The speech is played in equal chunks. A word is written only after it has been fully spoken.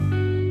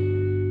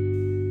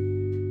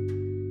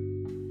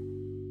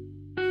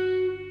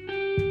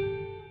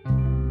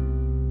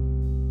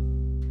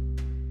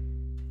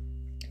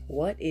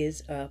What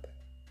is up,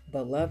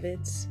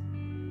 beloveds?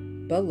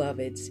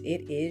 Beloveds,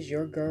 it is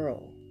your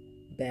girl,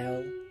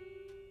 Belle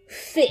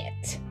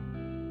Fit.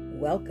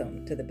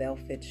 Welcome to the Belle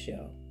Fit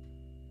Show.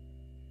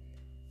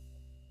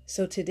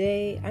 So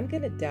today I'm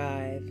going to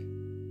dive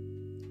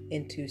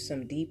into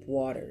some deep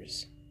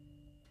waters.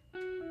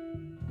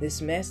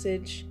 This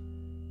message,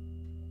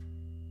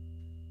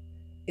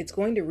 it's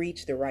going to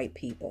reach the right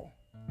people.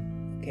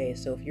 Okay,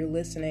 so if you're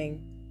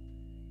listening,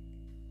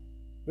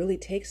 really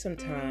take some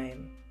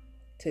time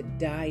to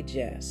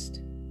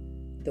digest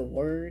the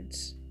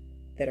words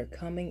that are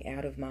coming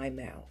out of my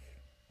mouth.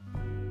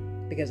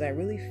 Because I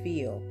really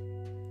feel,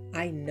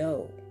 I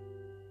know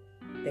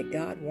that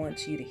God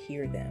wants you to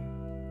hear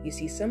them. You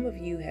see, some of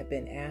you have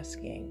been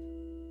asking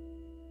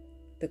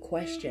the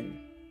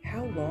question,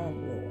 how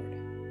long,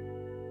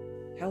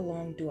 Lord? How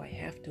long do I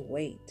have to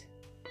wait?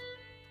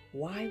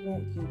 Why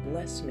won't you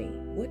bless me?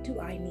 What do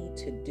I need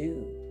to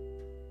do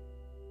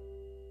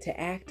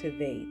to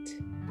activate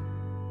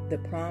the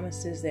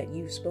promises that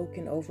you've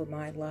spoken over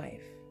my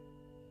life?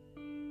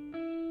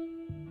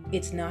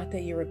 It's not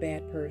that you're a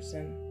bad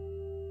person.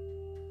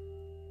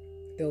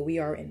 Though we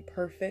are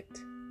imperfect,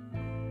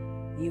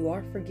 you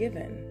are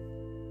forgiven.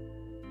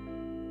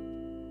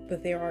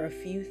 But there are a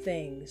few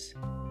things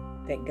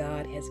that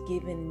God has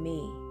given me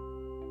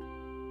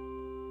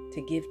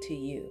to give to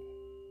you,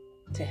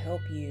 to help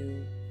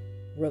you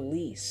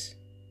release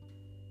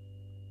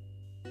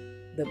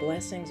the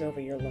blessings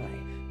over your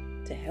life,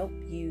 to help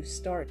you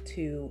start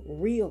to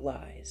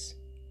realize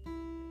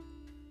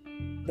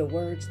the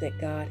words that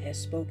God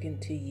has spoken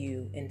to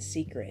you in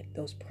secret,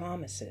 those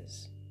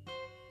promises,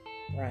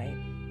 right?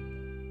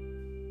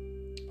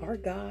 Our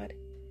God,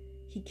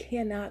 He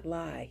cannot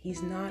lie.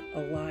 He's not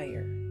a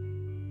liar.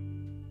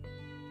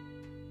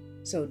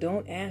 So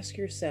don't ask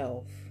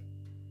yourself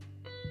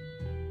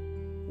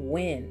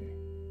when.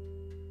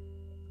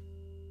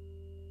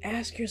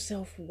 Ask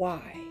yourself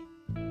why.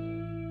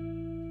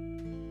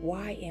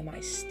 Why am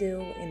I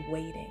still in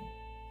waiting?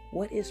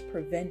 What is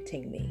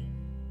preventing me?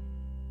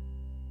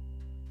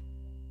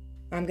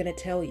 I'm going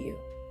to tell you.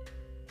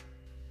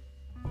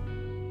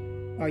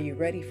 Are you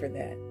ready for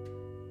that?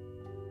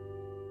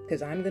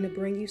 Because I'm going to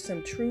bring you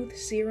some truth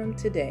serum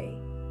today.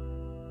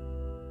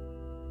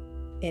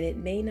 And it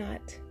may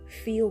not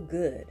feel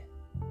good.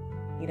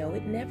 You know,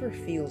 it never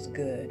feels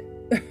good.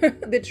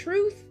 The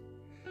truth,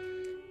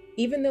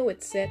 even though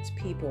it sets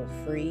people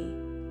free,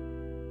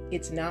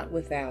 it's not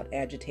without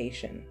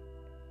agitation.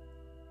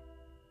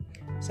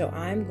 So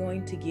I'm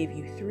going to give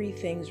you 3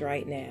 things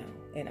right now,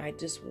 and I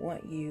just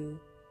want you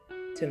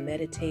to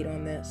meditate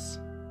on this.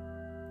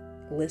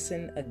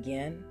 Listen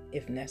again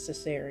if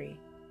necessary.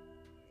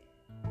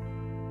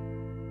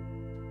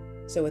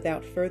 So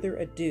without further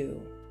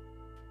ado,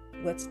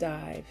 let's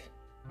dive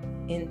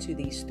into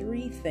these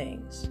 3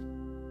 things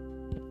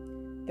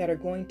that are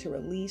going to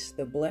release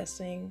the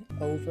blessing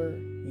over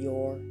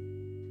your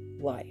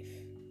life.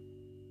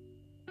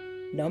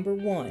 Number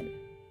 1,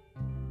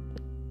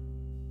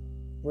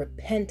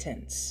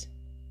 repentance.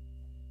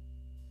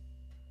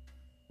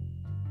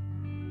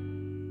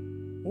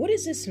 What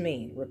does this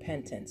mean,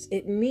 repentance?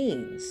 It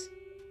means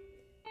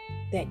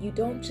that you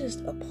don't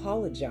just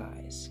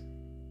apologize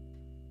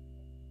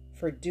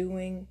for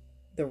doing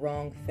the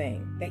wrong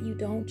thing, that you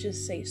don't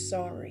just say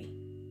sorry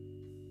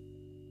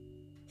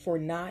for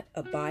not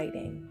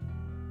abiding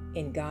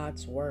in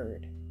God's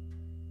word.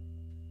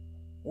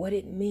 What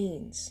it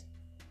means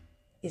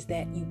is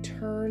that you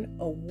turn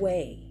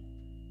away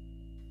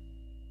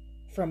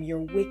from your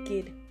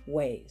wicked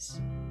ways.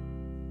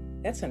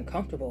 That's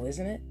uncomfortable,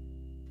 isn't it?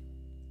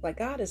 Like,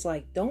 God is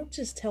like, don't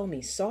just tell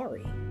me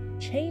sorry.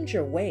 Change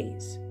your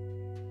ways.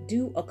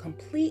 Do a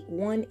complete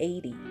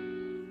 180.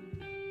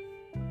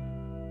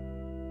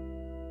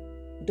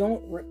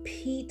 Don't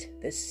repeat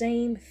the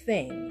same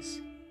things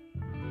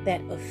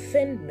that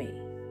offend me.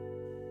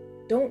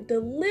 Don't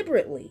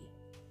deliberately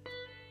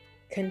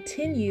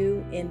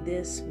continue in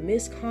this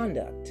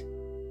misconduct.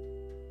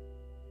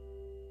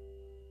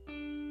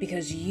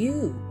 Because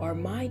you are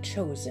my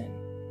chosen.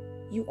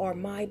 You are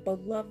my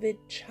beloved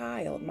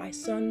child, my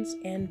sons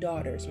and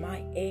daughters,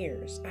 my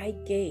heirs. I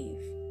gave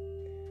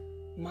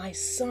my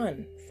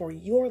son for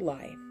your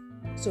life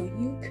so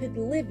you could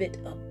live it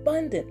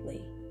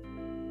abundantly.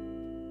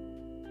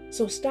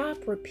 So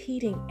stop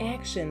repeating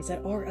actions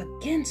that are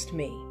against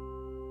me.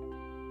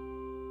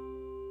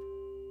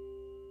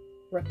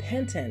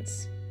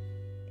 Repentance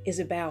is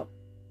about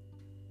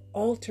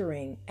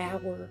altering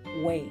our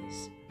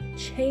ways,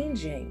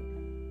 changing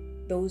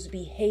those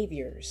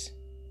behaviors.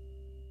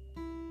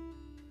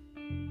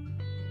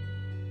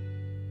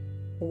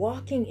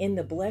 Walking in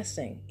the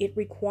blessing, it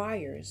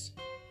requires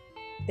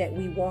that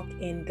we walk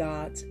in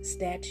God's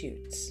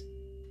statutes.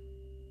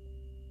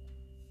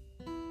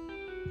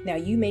 Now,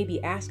 you may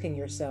be asking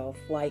yourself,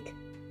 like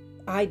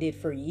I did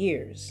for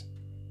years,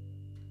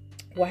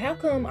 well, how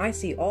come I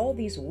see all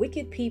these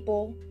wicked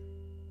people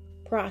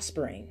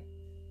prospering?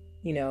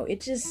 You know,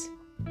 it just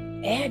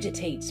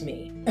agitates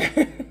me.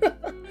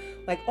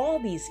 Like all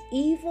these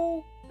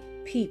evil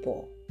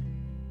people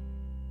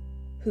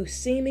who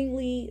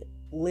seemingly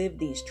live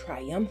these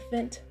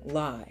triumphant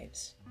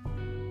lives.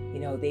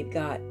 They've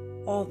got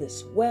all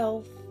this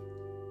wealth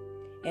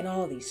and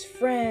all these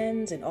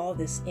friends and all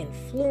this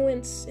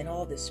influence and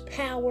all this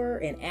power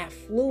and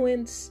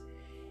affluence,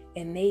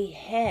 and they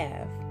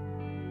have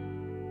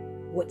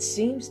what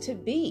seems to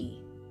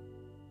be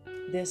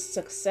this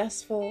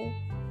successful,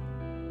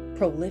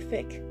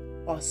 prolific,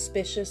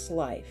 auspicious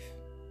life.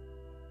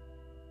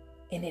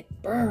 And it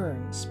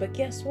burns. But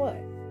guess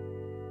what?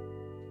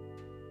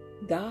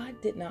 God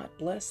did not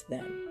bless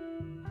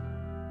them.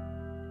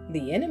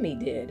 The enemy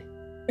did.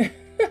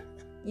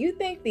 You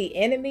think the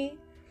enemy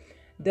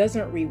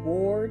doesn't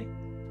reward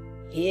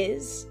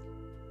his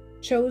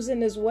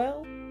chosen as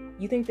well?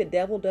 You think the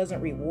devil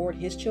doesn't reward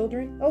his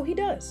children? Oh, he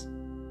does.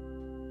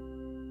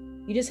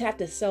 You just have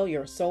to sell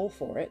your soul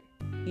for it.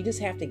 You just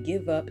have to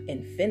give up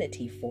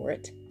infinity for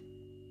it.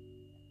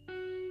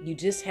 You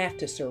just have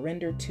to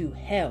surrender to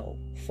hell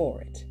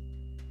for it.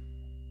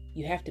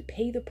 You have to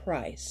pay the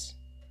price.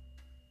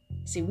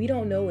 See, we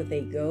don't know what they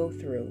go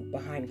through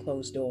behind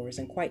closed doors.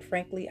 And quite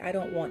frankly, I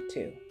don't want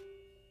to.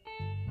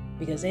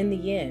 Because in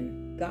the end,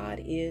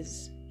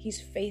 He's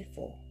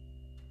faithful.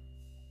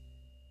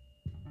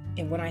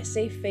 And when I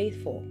say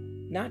faithful,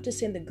 not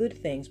just in the good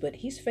things, but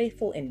He's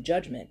faithful in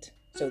judgment.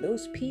 So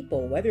those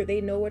people, whether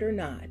they know it or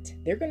not,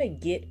 they're going to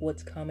get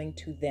what's coming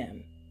to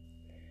them.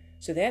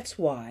 So that's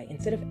why,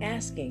 instead of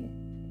asking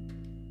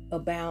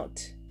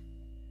about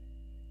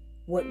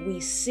what we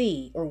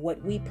see or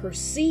what we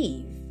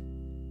perceive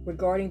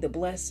regarding the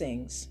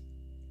blessings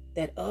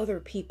that other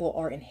people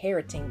are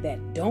inheriting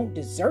that don't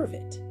deserve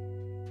it,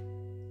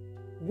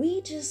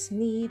 we just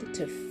need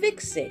to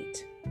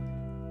fixate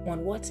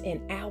on what's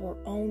in our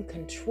own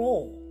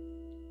control.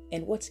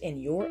 And what's in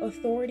your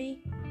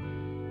authority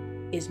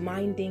is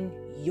minding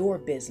your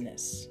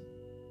business,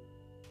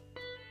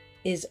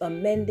 is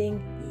amending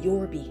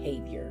your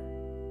behavior,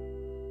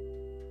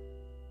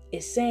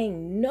 is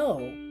saying no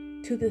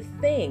to the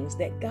things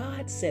that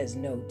God says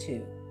no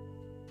to.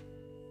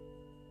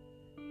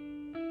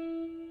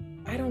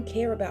 I don't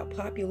care about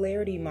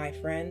popularity, my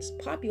friends.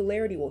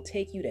 Popularity will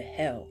take you to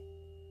hell.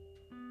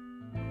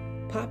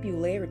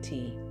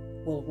 Popularity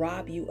will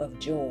rob you of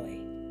joy.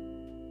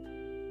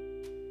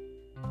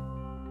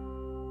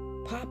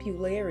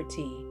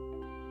 Popularity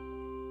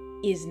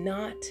is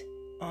not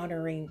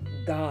honoring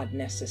God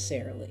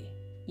necessarily.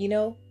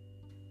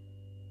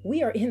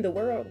 We are in the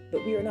world,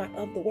 but we are not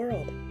of the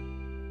world.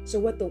 So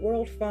what the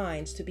world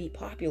finds to be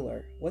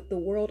popular, what the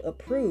world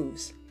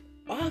approves,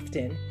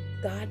 often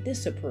God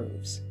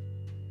disapproves.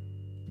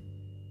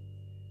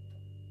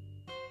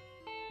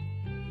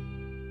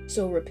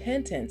 So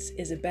repentance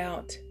is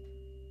about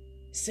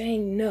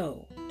saying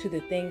no to the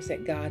things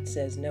that God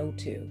says no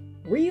to,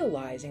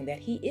 realizing that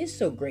He is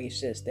so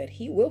gracious that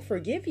He will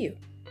forgive you.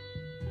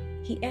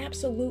 He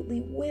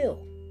absolutely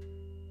will.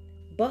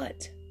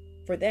 But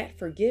for that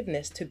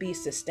forgiveness to be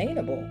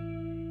sustainable,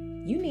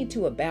 you need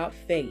to about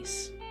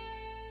face.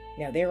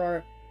 Now, there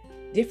are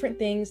different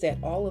things that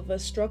all of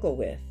us struggle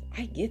with.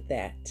 I get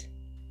that.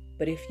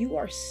 But if you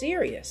are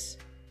serious,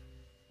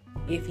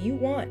 if you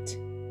want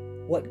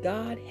what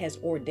God has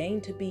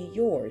ordained to be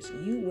yours,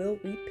 you will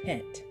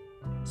repent.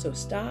 So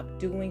stop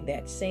doing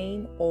that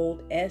same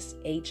old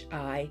SHIT.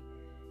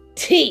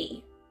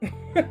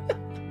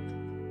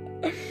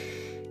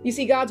 You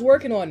see, God's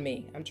working on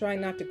me. I'm trying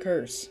not to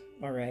curse.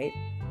 All right.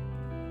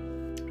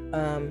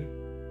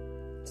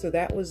 So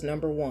that was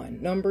number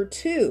 1. Number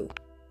 2,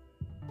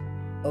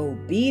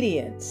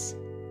 obedience.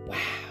 Wow.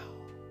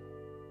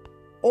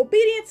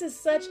 Obedience is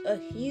such a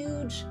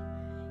huge,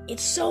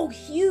 it's so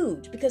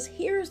huge, because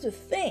here's the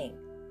thing.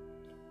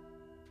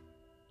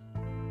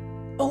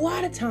 A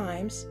lot of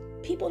times,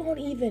 people don't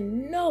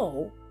even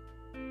know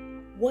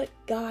what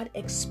God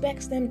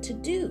expects them to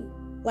do.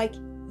 Like,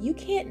 you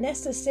can't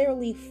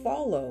necessarily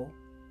follow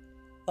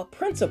a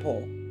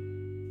principle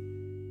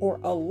or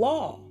a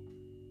law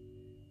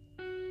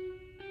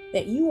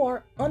that you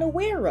are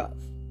unaware of.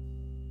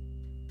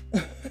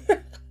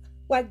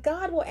 Like,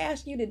 God will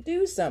ask you to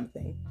do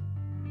something,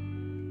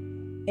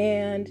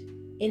 and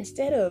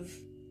instead of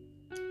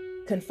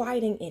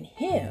confiding in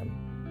Him,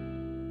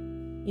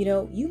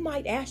 you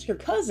might ask your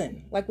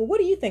cousin, like, well, what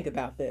do you think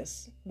about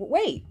this?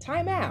 Wait,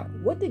 time out.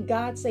 What did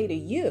God say to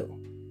you?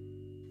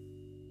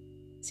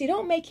 See,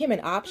 don't make Him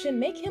an option.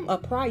 Make Him a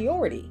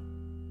priority.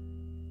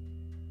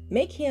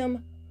 Make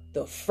Him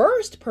the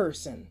first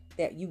person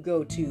that you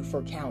go to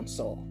for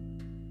counsel.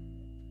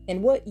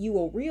 And what you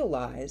will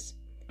realize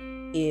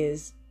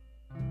is,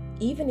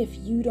 even if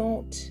you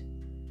don't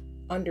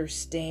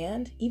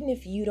understand, even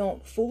if you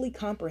don't fully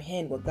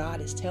comprehend what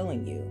God is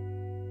telling you,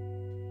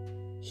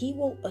 He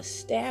will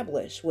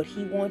establish what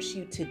He wants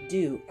you to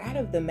do out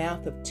of the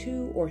mouth of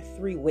 2 or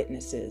 3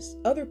 witnesses.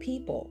 Other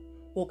people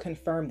will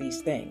confirm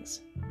these things.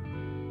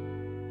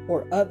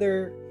 Or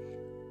other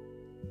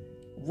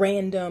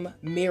random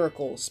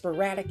miracles,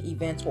 sporadic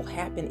events will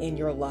happen in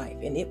your life,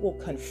 and it will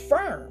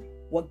confirm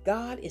what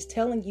God is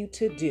telling you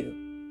to do.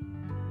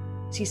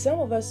 See, some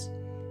of us,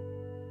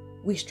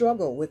 we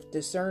struggle with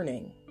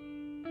discerning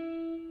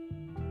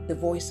the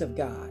voice of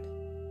God,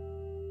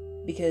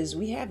 because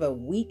we have a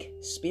weak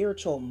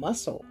spiritual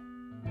muscle.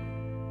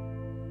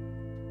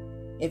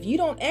 If you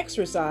don't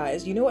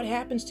exercise, you know what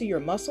happens to your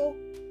muscle?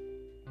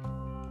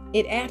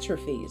 It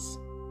atrophies.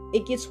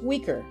 It gets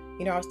weaker.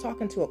 I was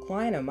talking to a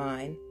client of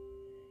mine,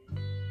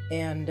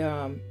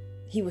 and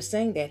he was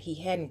saying that he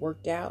hadn't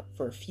worked out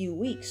for a few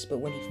weeks, but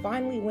when he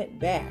finally went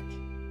back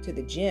to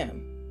the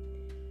gym,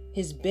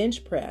 his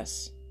bench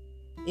press,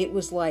 it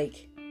was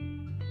like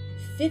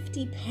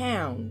 50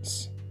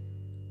 pounds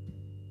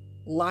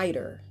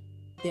lighter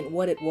than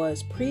what it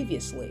was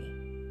previously,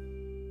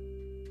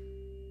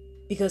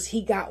 because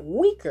he got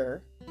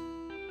weaker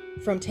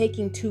from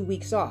taking 2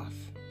 weeks off.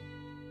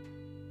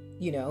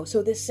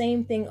 So the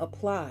same thing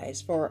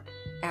applies for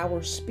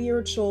our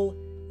spiritual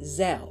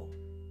zeal.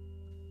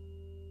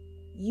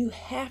 You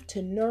have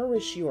to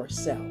nourish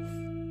yourself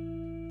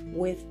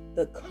with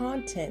the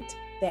content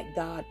that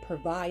God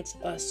provides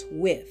us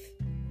with.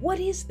 What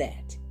is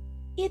that?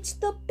 It's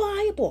the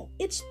Bible.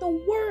 It's the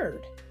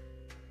Word.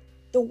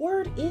 The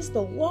Word is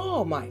the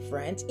law, my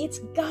friends. It's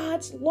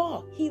God's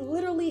law. He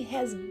literally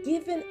has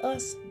given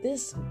us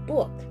this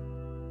book.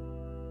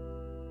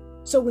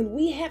 So when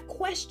we have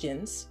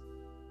questions,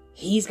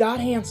 He's got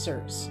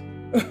answers.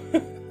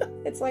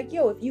 It's like,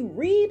 if you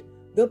read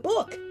the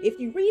book, if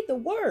you read the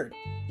Word,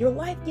 your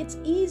life gets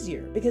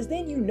easier, because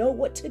then you know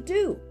what to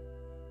do.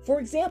 For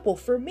example,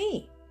 for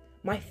me,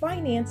 my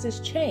finances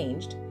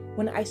changed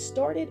when I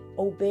started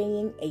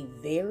obeying a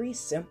very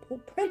simple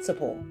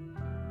principle: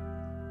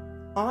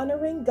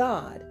 honoring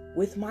God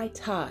with my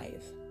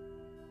tithe.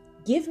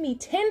 Give me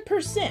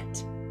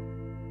 10%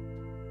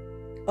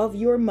 of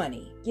your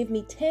money. Give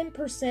me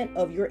 10%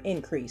 of your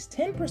increase,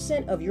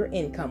 10% of your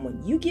income.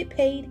 When you get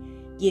paid,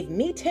 give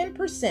me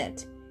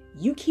 10%.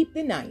 You keep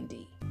the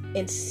 90,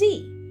 and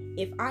see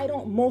if I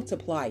don't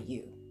multiply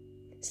you.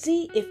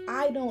 See if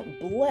I don't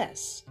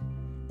bless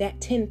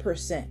that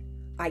 10%.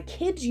 I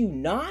kid you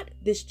not,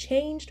 this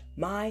changed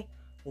my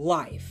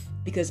life,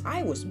 because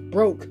I was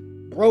broke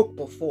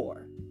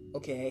before.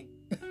 Okay.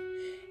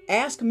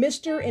 Ask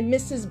Mr. and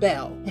Mrs.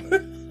 Bell.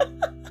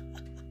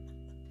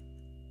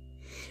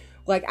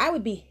 Like, I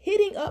would be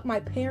hitting up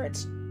my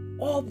parents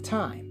all the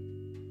time.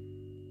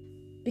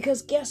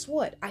 Because guess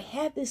what? I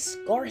had this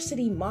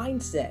scarcity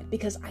mindset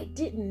because I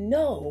didn't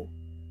know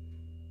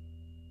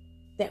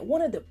that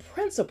one of the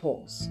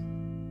principles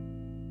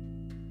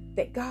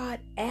that God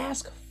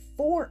asked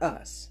for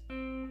us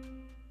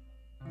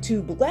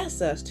to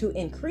bless us, to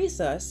increase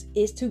us,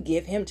 is to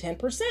give Him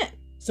 10%.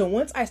 So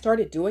once I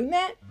started doing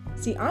that,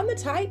 see, I'm the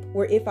type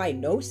where if I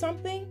know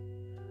something,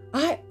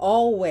 I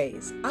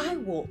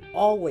will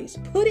always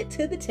put it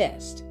to the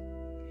test,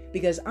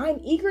 because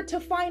I'm eager to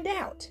find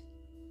out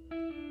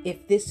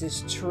if this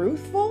is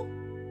truthful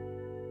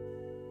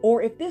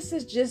or if this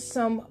is just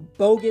some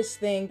bogus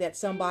thing that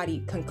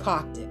somebody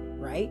concocted,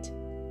 right?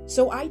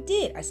 So I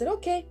did. I said,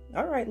 okay,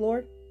 all right,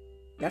 Lord,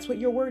 that's what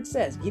your word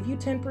says. Give you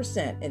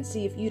 10% and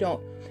see if you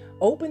don't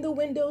open the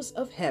windows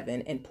of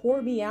heaven and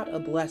pour me out a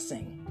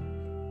blessing.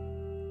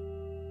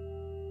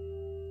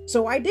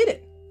 So I did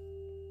it.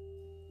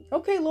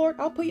 Okay, Lord,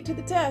 I'll put you to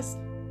the test.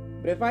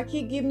 But if I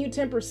keep giving you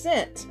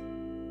 10%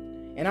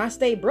 and I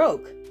stay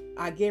broke,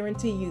 I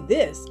guarantee you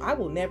this: I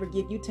will never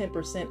give you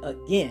 10%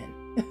 again.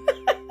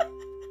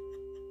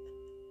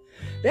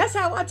 That's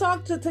how I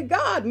talk to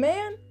God,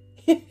 man.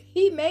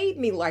 He made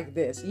me like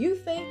this. You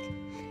think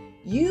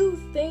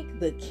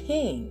the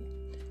King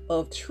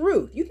of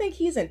truth, you think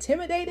He's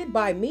intimidated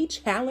by me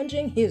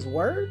challenging His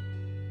word?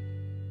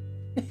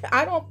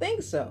 I don't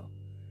think so.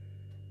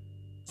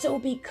 So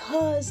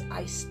because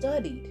I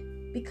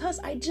studied, because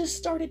I just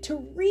started to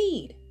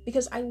read,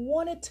 because I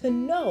wanted to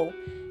know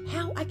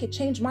how I could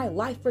change my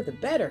life for the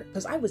better,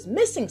 because I was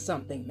missing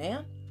something,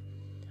 man.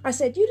 I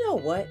said, you know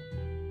what?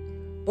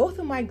 Both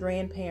of my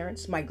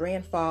grandparents, my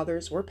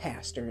grandfathers, were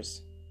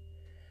pastors.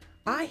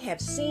 I have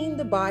seen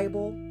the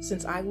Bible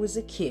since I was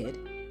a kid.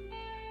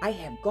 I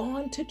have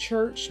gone to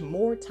church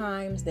more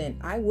times than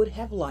I would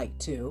have liked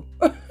to.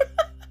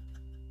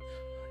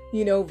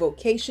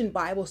 Vocation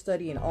Bible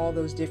study and all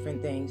those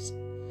different things.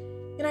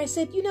 And I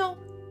said,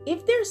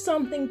 if there's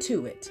something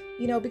to it,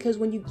 because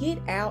when you get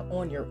out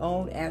on your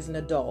own as an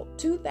adult,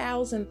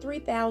 2,000,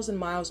 3,000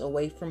 miles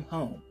away from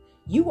home,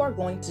 you are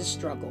going to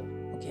struggle,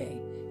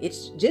 okay?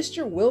 It's just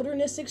your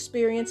wilderness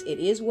experience. It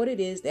is what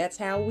it is. That's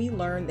how we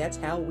learn. That's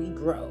how we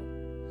grow.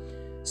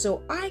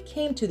 So I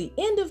came to the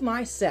end of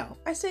myself.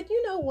 I said,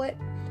 you know what?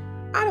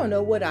 I don't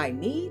know what I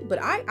need,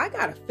 but I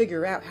got to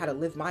figure out how to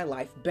live my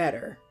life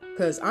better,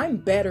 because I'm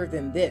better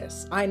than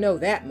this. I know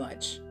that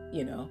much,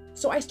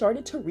 So I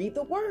started to read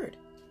the word.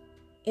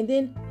 And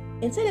then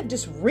instead of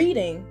just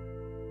reading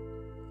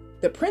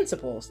the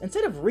principles,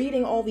 instead of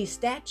reading all these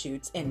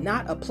statutes and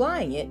not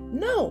applying it,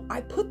 no,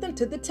 I put them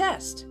to the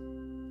test.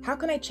 How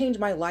can I change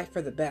my life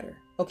for the better?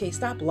 Okay,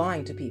 stop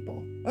lying to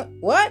people.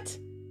 What?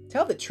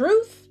 Tell the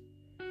truth?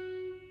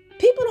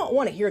 People don't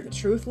want to hear the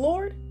truth,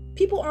 Lord.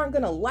 People aren't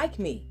going to like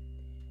me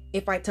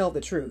if I tell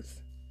the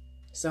truth.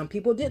 Some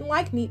people didn't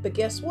like me, but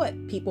guess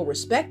what? People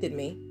respected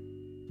me.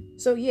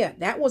 So yeah,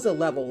 that was a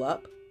level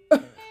up.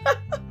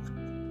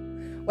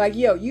 Like,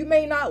 yo, you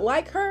may not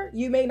like her.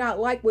 You may not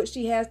like what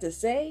she has to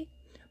say,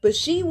 but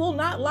she will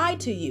not lie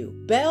to you.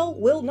 Belle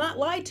will not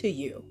lie to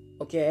you.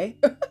 Okay.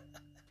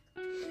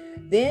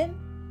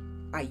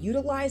 Then I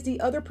utilize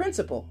the other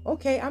principle.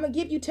 Okay, I'm going to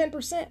give you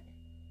 10%.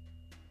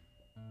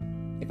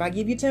 If I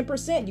give you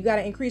 10%, you got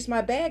to increase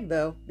my bag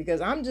though,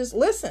 because I'm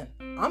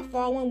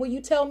following what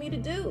you tell me to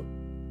do.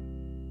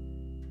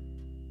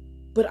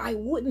 But I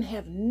wouldn't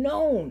have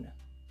known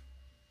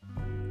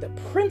the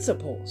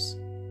principles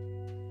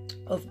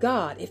of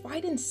God if I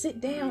didn't sit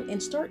down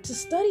and start to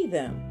study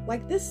them.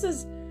 Like, this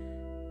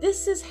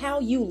is how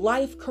you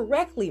life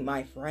correctly,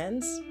 my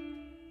friends.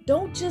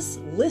 Don't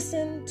just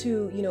listen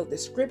to, the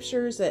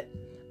scriptures that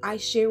I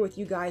share with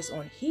you guys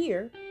on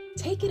here.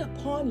 Take it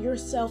upon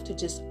yourself to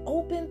just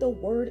open the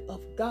Word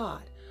of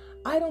God.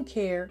 I don't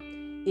care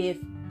if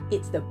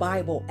it's the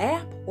Bible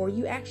app or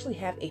you actually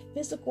have a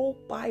physical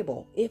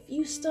Bible. If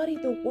you study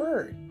the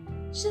Word,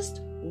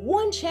 just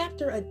one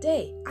chapter a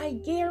day, I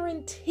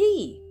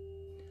guarantee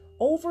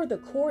over the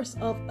course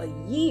of a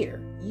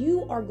year,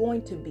 you are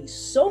going to be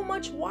so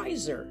much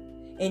wiser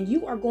and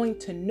you are going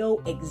to know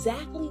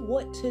exactly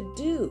what to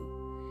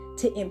do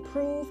to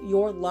improve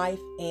your life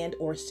and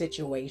or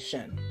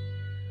situation.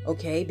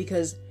 Okay,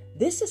 because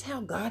this is how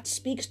God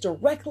speaks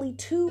directly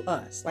to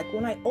us. Like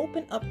when I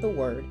open up the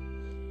Word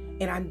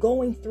and I'm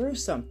going through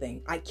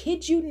something, I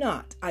kid you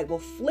not, I will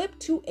flip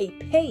to a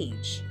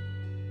page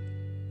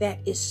that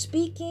is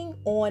speaking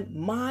on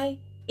my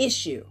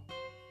issue.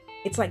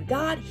 It's like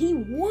God, He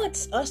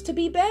wants us to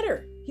be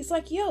better. He's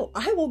like, yo,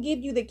 I will give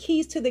you the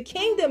keys to the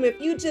kingdom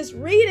if you just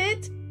read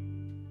it.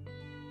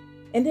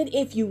 And then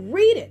if you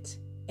read it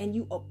and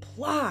you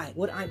apply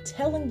what I'm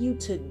telling you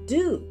to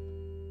do,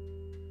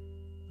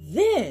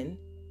 then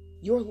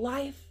your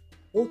life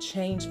will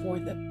change for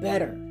the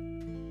better.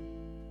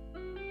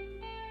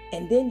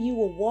 And then you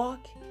will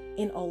walk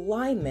in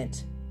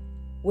alignment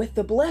with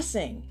the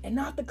blessing and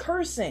not the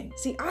cursing.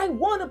 See, I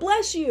want to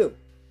bless you,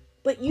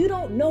 but you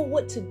don't know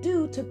what to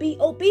do to be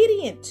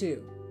obedient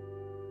to,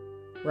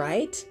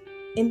 right?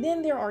 And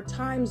then there are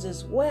times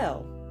as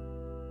well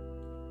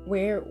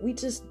where we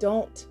just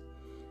don't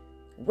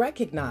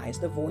recognize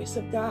the voice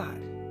of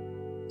God.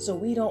 So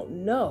we don't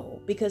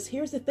know, because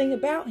here's the thing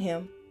about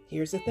him.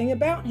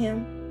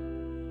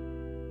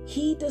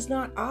 He does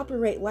not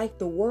operate like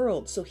the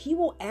world. So he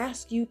will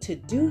ask you to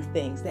do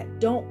things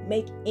that don't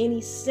make any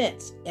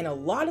sense. And a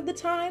lot of the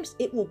times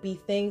it will be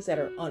things that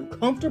are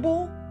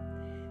uncomfortable,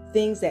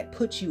 things that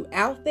put you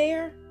out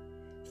there,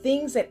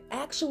 things that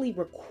actually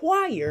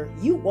require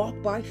you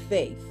walk by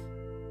faith.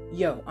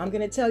 Yo, I'm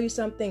going to tell you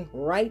something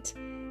right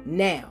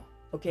now.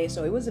 Okay,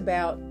 so it was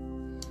about,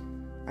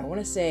 I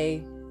want to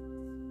say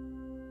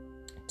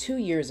 2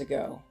 years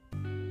ago.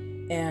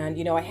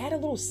 And, I had a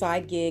little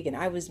side gig and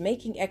I was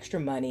making extra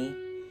money.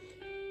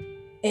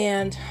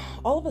 And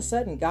all of a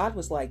sudden, God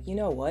was like, you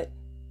know what?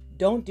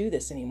 Don't do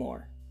this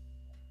anymore.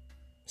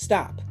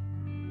 Stop.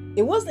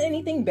 It wasn't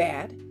anything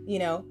bad,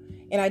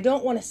 and I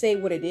don't want to say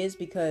what it is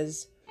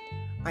because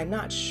I'm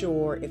not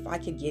sure if I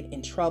could get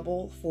in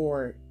trouble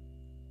for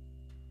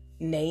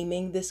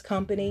naming this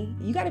company.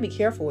 You got to be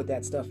careful with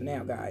that stuff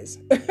now, guys.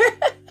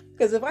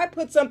 Because if I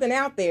put something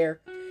out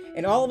there,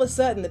 and all of a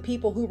sudden the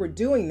people who were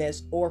doing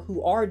this or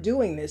who are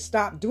doing this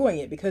stop doing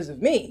it because of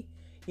me,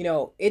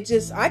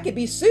 I could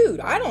be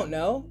sued. I don't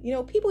know.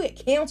 People get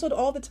canceled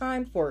all the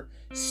time for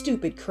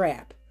stupid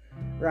crap,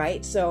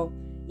 right? So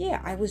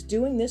yeah, I was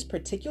doing this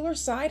particular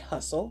side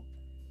hustle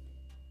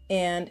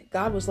and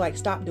God was like,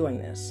 stop doing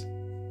this.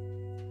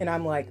 And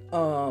I'm like,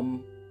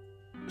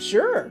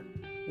 sure.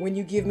 When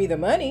you give me the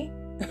money,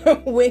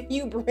 when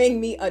you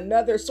bring me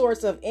another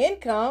source of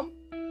income,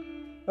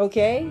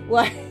 okay?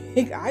 Like,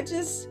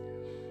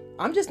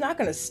 I'm just not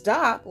going to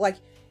stop. Like,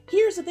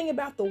 here's the thing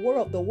about the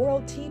world. The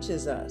world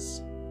teaches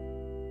us,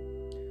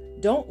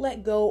 don't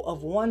let go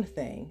of one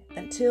thing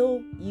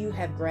until you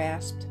have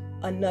grasped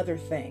another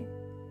thing,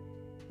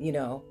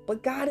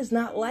 but God is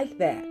not like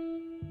that.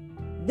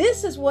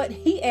 This is what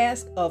he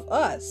asks of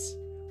us.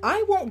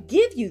 I won't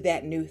give you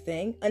that new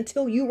thing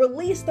until you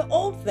release the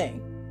old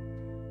thing.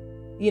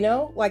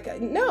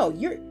 No,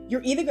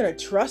 you're either going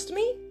to trust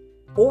me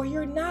or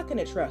you're not going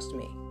to trust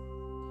me.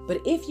 But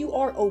if you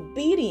are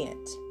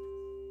obedient,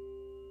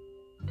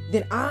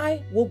 then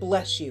I will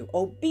bless you.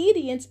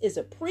 Obedience is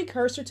a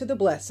precursor to the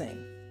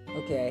blessing.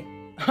 Okay?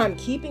 I'm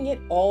keeping it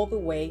all the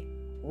way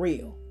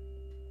real.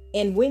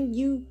 And when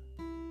you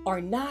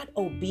are not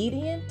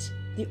obedient,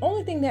 the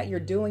only thing that you're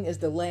doing is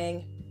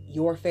delaying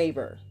your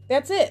favor.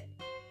 That's it.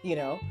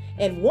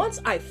 And once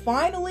I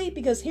finally,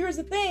 because here's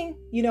the thing,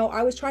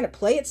 I was trying to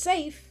play it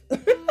safe.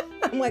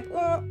 I'm like,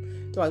 well,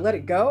 do I let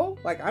it go?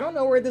 Like, I don't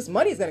know where this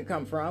money's going to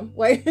come from.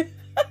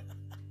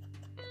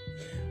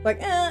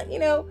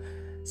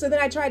 So then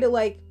I tried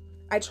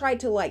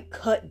to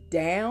cut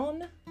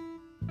down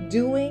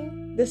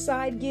doing the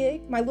side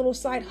gig, my little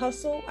side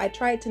hustle. I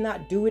tried to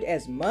not do it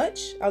as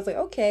much. I was like,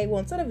 okay, well,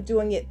 instead of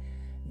doing it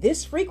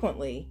this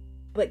frequently,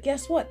 But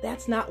guess what?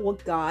 That's not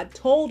what God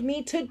told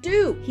me to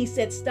do. He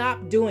said,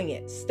 stop doing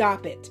it.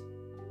 Stop it.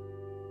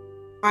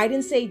 I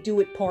didn't say do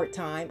it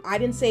part-time. I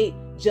didn't say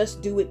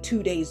just do it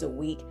 2 days a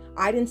week.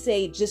 I didn't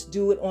say just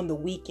do it on the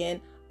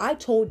weekend. I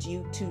told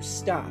you to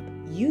stop.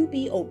 You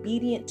be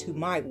obedient to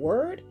my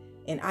word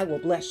and I will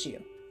bless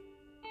you.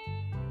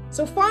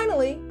 So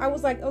finally, I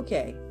was like,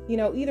 okay,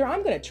 either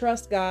I'm going to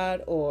trust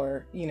God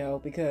or,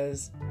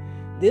 because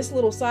this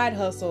little side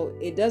hustle,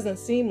 it doesn't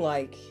seem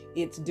like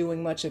it's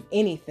doing much of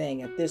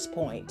anything at this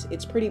point.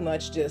 It's pretty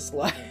much just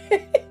like,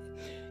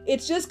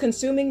 it's just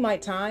consuming my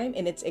time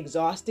and it's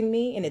exhausting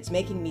me and it's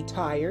making me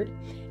tired.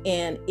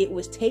 And it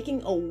was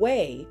taking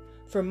away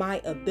from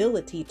my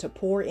ability to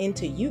pour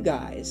into you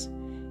guys,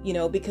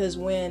 because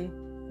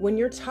when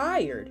you're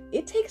tired,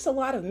 it takes a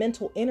lot of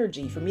mental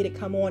energy for me to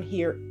come on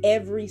here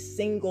every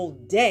single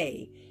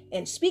day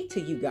and speak to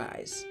you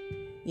guys.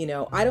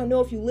 I don't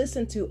know if you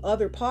listen to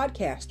other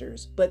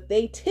podcasters, but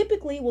they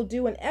typically will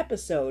do an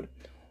episode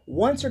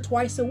once or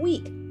twice a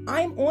week.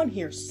 I'm on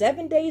here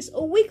 7 days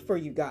a week for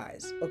you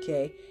guys,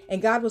 okay?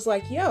 And God was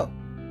like, yo,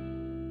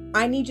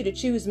 I need you to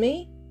choose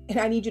me and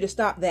I need you to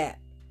stop that.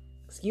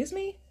 Excuse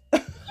me?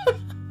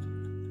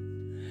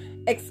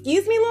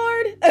 Excuse me,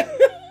 Lord?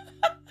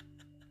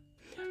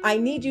 I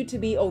need you to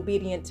be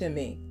obedient to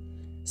me.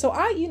 So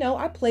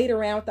I played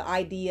around with the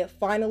idea.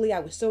 Finally, I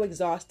was so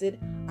exhausted.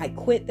 I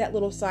quit that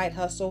little side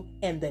hustle.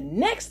 And the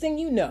next thing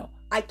you know,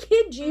 I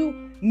kid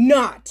you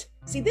not.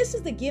 See, this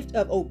is the gift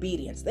of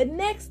obedience. The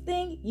next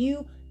thing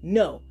you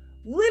know,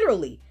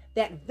 literally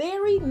that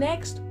very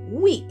next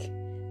week,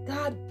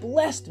 God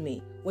blessed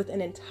me with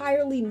an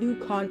entirely new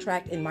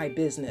contract in my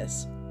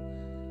business.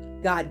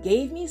 God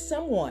gave me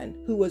someone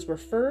who was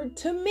referred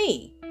to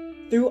me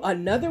through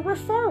another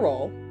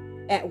referral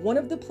at one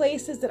of the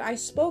places that I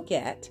spoke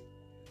at.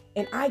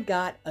 And I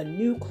got a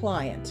new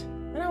client.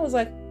 And I was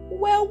like,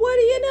 well, what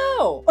do you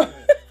know?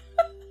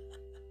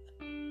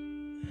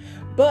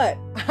 But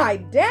I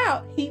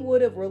doubt he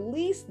would have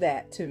released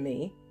that to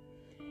me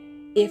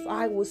if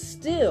I was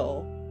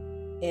still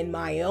in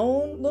my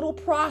own little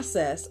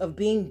process of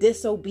being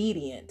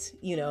disobedient,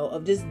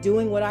 of just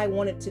doing what I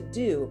wanted to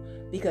do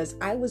because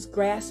I was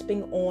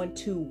grasping on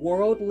to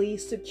worldly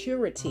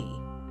security.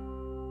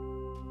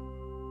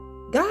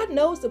 God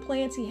knows the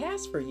plans he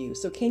has for you.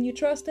 So can you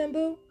trust him,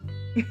 boo?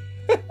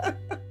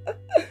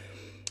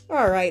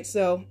 All right.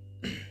 So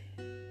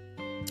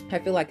I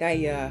feel like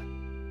I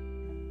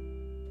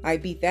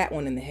beat that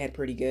one in the head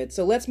pretty good.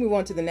 So let's move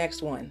on to the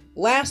next one.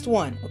 Last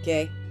one.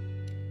 Okay.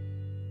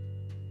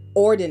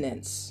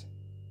 Ordinance.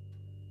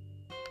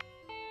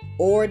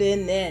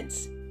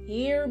 Ordinance.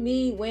 Hear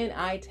me when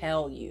I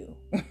tell you.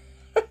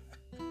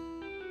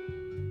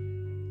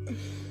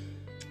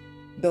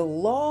 The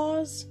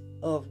laws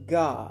of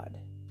God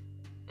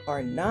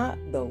are not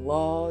the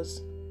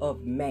laws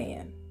of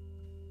man.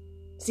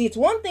 See, it's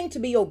one thing to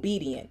be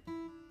obedient,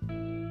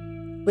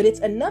 but it's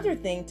another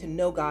thing to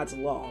know God's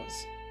laws.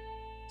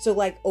 So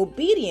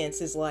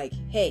obedience is like,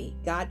 hey,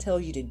 God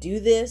tells you to do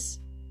this,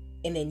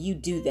 and then you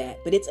do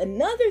that. But it's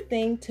another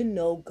thing to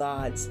know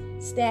God's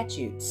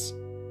statutes.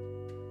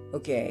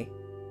 Okay.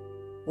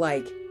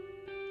 Like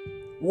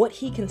what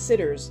he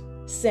considers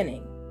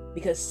sinning.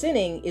 Because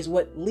sinning is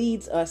what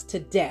leads us to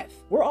death.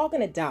 We're all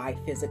going to die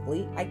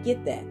physically. I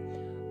get that.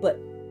 But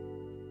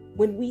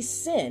when we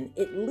sin,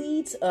 it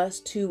leads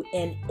us to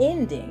an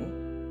ending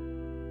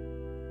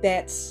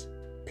that's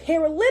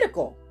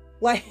paralytical.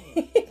 Like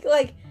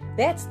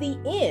that's the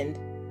end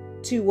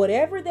to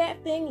whatever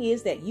that thing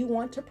is that you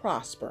want to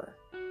prosper.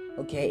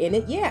 Okay. And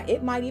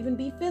it might even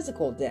be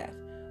physical death.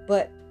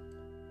 But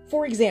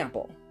for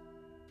example,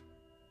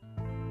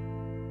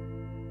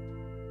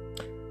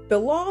 the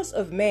laws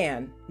of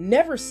man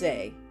never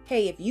say,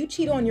 hey, if you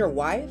cheat on your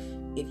wife,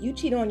 if you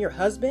cheat on your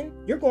husband,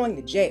 you're going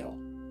to jail.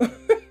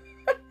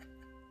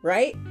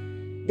 Right?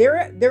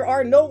 There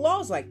are no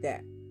laws like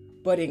that.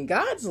 But in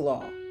God's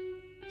law,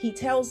 he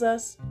tells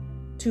us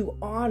to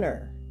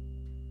honor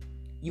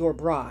your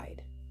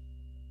bride.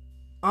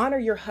 Honor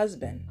your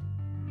husband.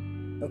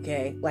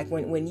 Okay? Like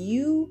when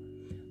you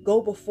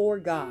go before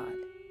God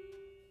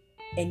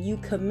and you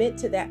commit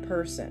to that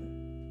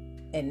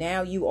person and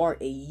now you are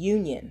a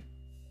union.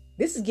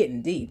 This is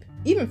getting deep,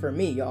 even for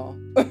me, y'all.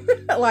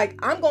 Like,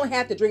 I'm going to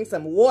have to drink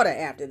some water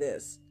after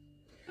this.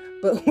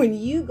 But when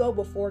you go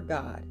before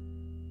God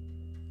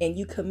and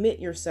you commit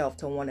yourself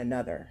to one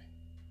another,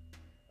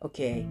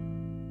 okay,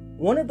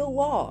 one of the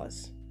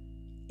laws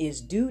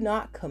is do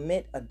not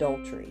commit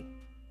adultery.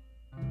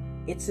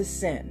 It's a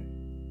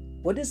sin.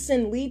 What does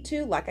sin lead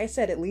to? Like I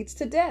said, it leads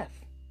to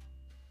death.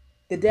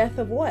 The death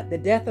of what? The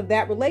death of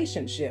that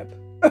relationship.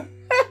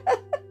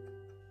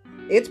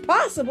 It's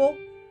possible,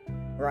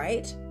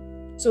 right?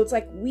 So it's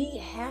like we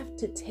have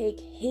to take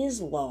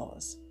his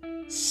laws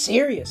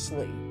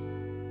seriously.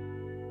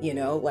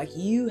 Like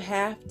you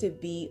have to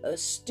be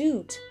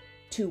astute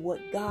to what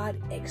God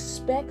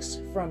expects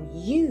from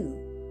you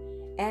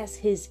as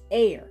his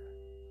heir.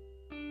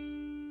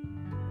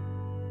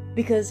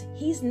 Because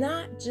he's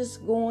not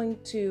just going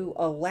to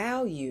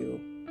allow you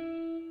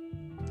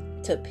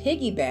to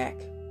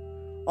piggyback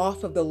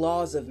off of the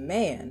laws of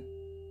man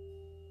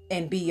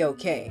and be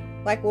okay.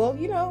 Like, well,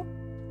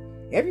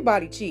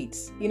 everybody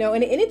cheats,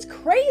 and it's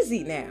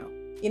crazy now.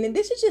 And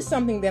this is just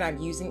something that I'm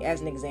using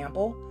as an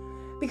example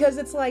because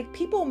it's like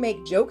people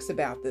make jokes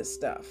about this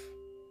stuff.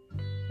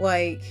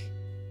 Like,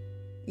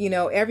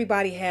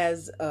 everybody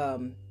has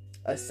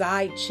a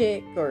side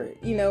chick or,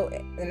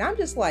 and I'm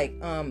just like,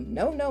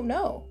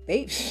 no.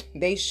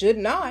 They should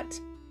not.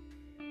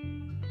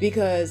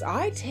 Because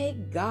I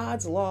take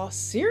God's law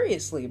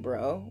seriously,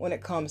 bro, when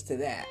it comes to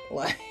that.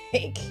 Like,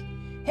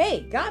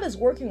 hey, God is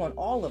working on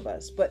all of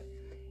us. But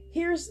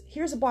here's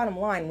the bottom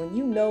line. When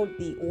you know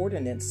the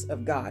ordinance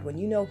of God, when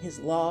you know his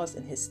laws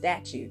and his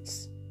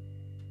statutes,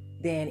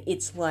 then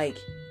it's like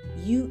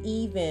you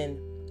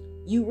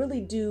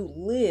really do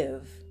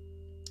live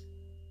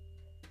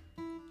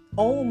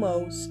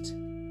almost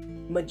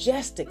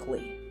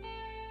majestically.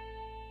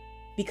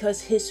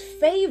 Because his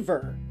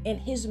favor and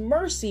his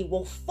mercy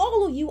will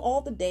follow you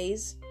all the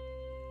days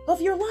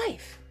of your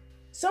life.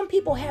 Some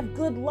people have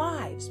good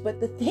lives,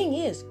 but the thing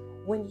is,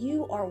 when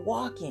you are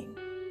walking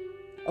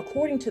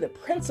according to the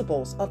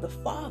principles of the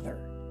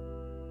Father,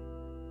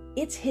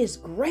 it's his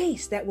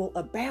grace that will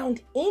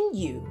abound in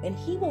you, and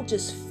he will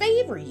just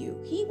favor you.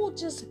 He will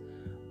just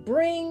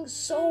bring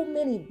so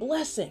many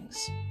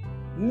blessings,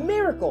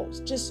 miracles,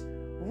 just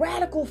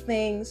radical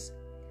things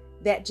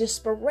that just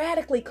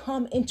sporadically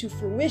come into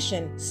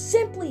fruition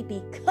simply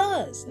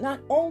because not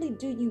only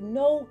do you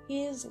know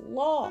his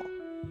law,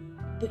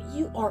 but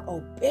you are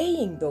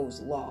obeying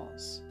those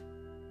laws.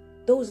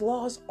 Those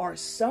laws are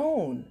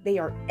sown. They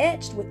are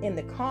etched within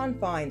the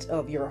confines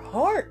of your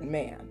heart,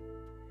 man.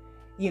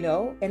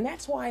 And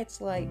that's why it's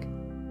like,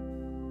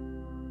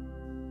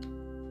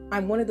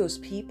 I'm one of those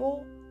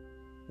people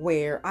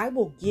where I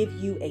will give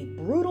you a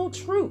brutal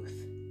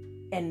truth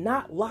and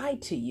not lie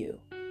to you.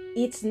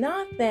 It's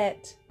not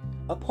that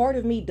a part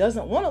of me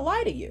doesn't want to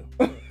lie to you.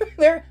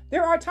 There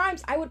are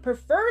times I would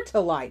prefer to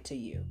lie to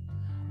you.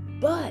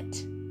 But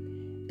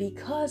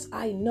because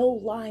I know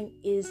lying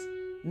is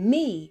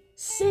me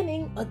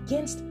sinning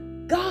against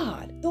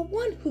God, the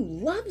one who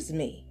loves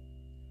me,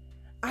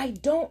 I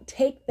don't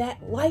take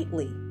that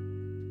lightly,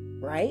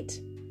 right?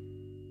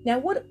 Now,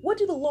 what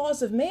do the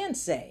laws of man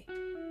say?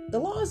 The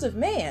laws of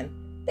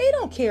man, they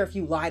don't care if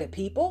you lie to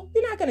people.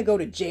 You're not going to go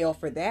to jail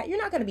for that.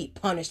 You're not going to be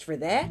punished for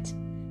that.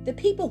 The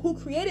people who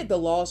created the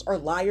laws are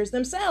liars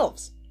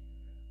themselves,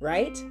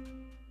 right?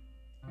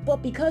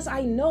 But because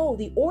I know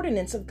the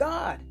ordinance of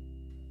God,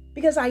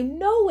 because I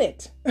know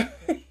it,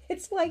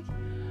 it's like,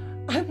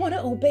 I want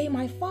to obey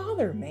my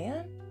Father,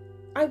 man.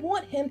 I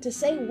want him to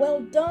say,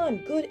 well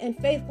done, good and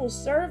faithful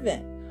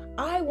servant.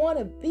 I want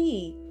to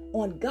be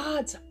on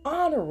God's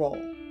honor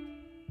roll.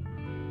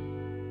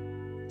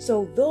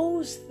 So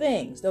those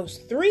things, those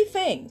three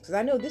things, because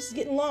I know this is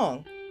getting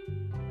long,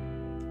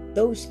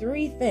 those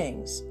three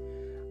things,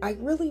 I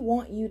really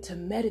want you to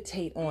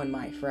meditate on,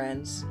 my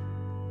friends.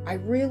 I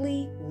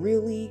really,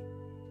 really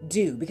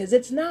do, because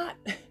it's not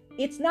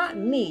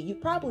me. You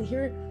probably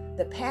hear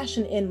the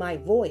passion in my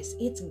voice.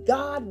 It's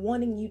God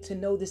wanting you to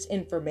know this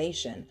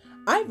information.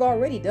 I've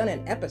already done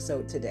an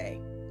episode today.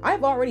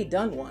 I've already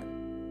done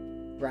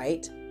one,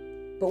 right?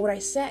 But when I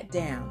sat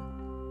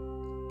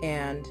down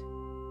and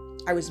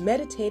I was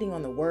meditating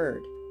on the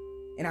word,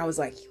 and I was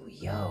like,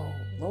 yo,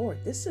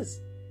 Lord, this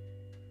is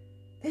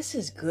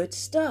good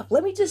stuff.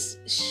 Let me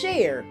just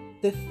share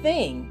the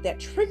thing that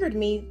triggered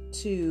me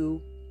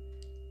to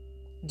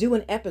do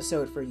an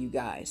episode for you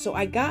guys. So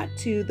I got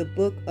to the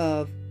book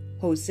of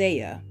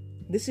Hosea.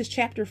 This is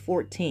chapter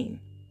 14.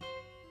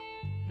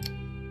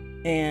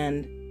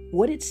 And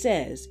what it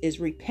says is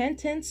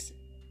repentance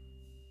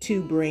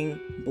to bring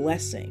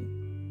blessing.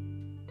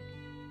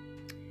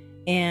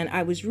 And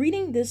I was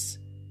reading this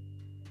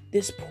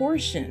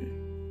portion,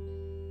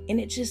 and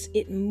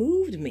it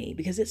moved me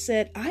because it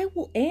said, I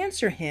will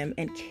answer him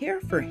and care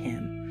for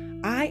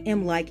him. I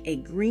am like a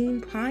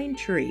green pine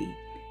tree.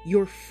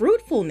 Your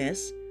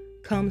fruitfulness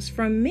comes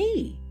from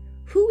me.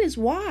 Who is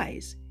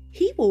wise?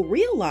 He will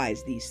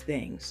realize these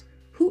things.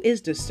 Who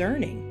is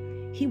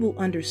discerning? He will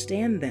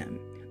understand them.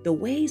 The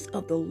ways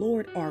of the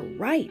Lord are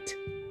right.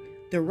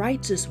 The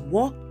righteous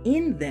walk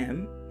in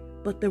them,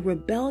 but the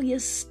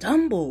rebellious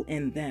stumble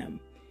in them.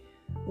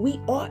 We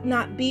ought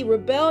not be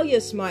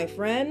rebellious, my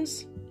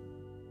friends.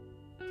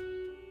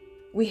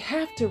 We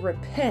have to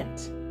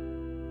repent.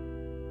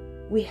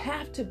 We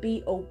have to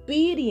be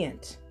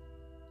obedient.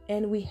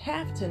 And we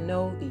have to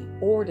know the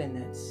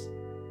ordinance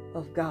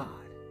of God.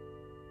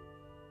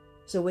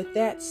 So with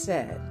that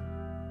said,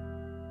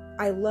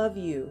 I love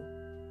you.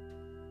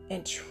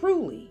 And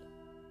truly,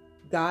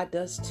 God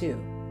does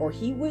too. Or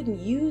he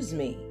wouldn't use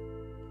me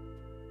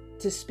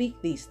to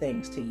speak these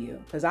things to you.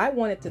 Because I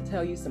wanted to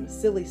tell you some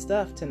silly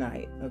stuff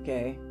tonight,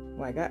 okay?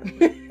 Like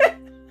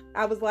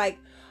I was like,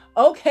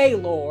 okay,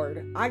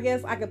 Lord, I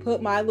guess I could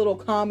put my little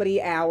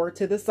comedy hour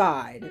to the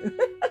side.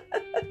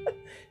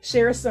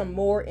 Share some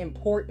more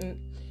important,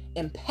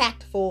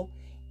 impactful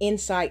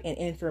insight and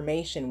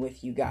information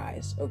with you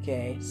guys,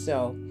 okay?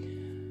 So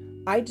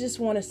I just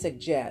want to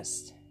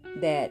suggest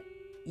that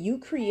you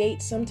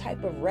create some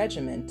type of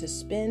regimen to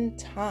spend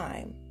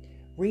time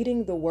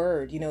reading the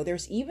word.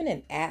 There's even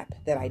an app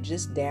that I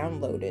just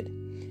downloaded,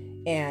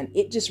 and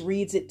it just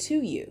reads it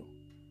to you.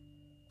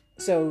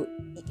 So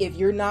if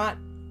you're not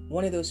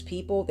one of those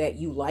people that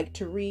you like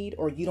to read,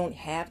 or you don't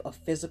have a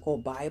physical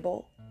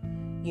Bible,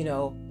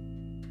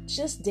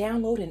 just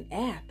download an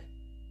app,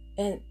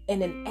 and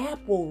an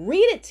app will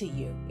read it to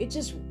you. It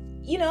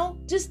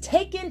just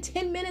take in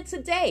 10 minutes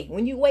a day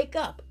when you wake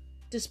up.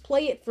 Just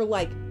play it for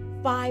like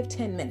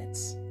 5-10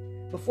 minutes.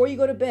 Before you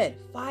go to bed,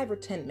 5 or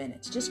 10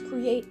 minutes. Just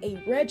create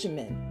a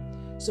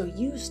regimen so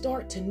you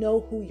start to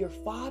know who your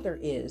Father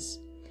is,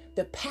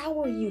 the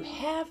power you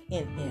have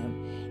in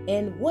Him,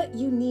 and what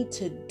you need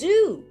to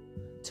do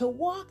to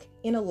walk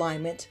in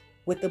alignment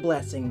with the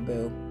blessing,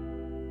 boo.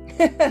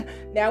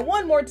 Now,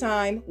 one more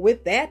time,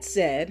 with that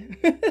said,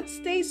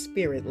 stay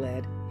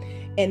spirit-led,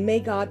 and may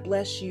God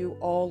bless you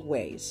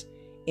always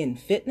in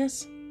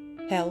fitness,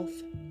 health,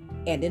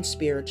 and in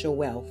spiritual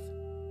wealth.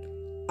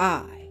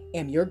 I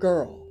am your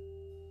girl,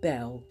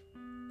 Belle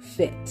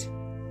Fit.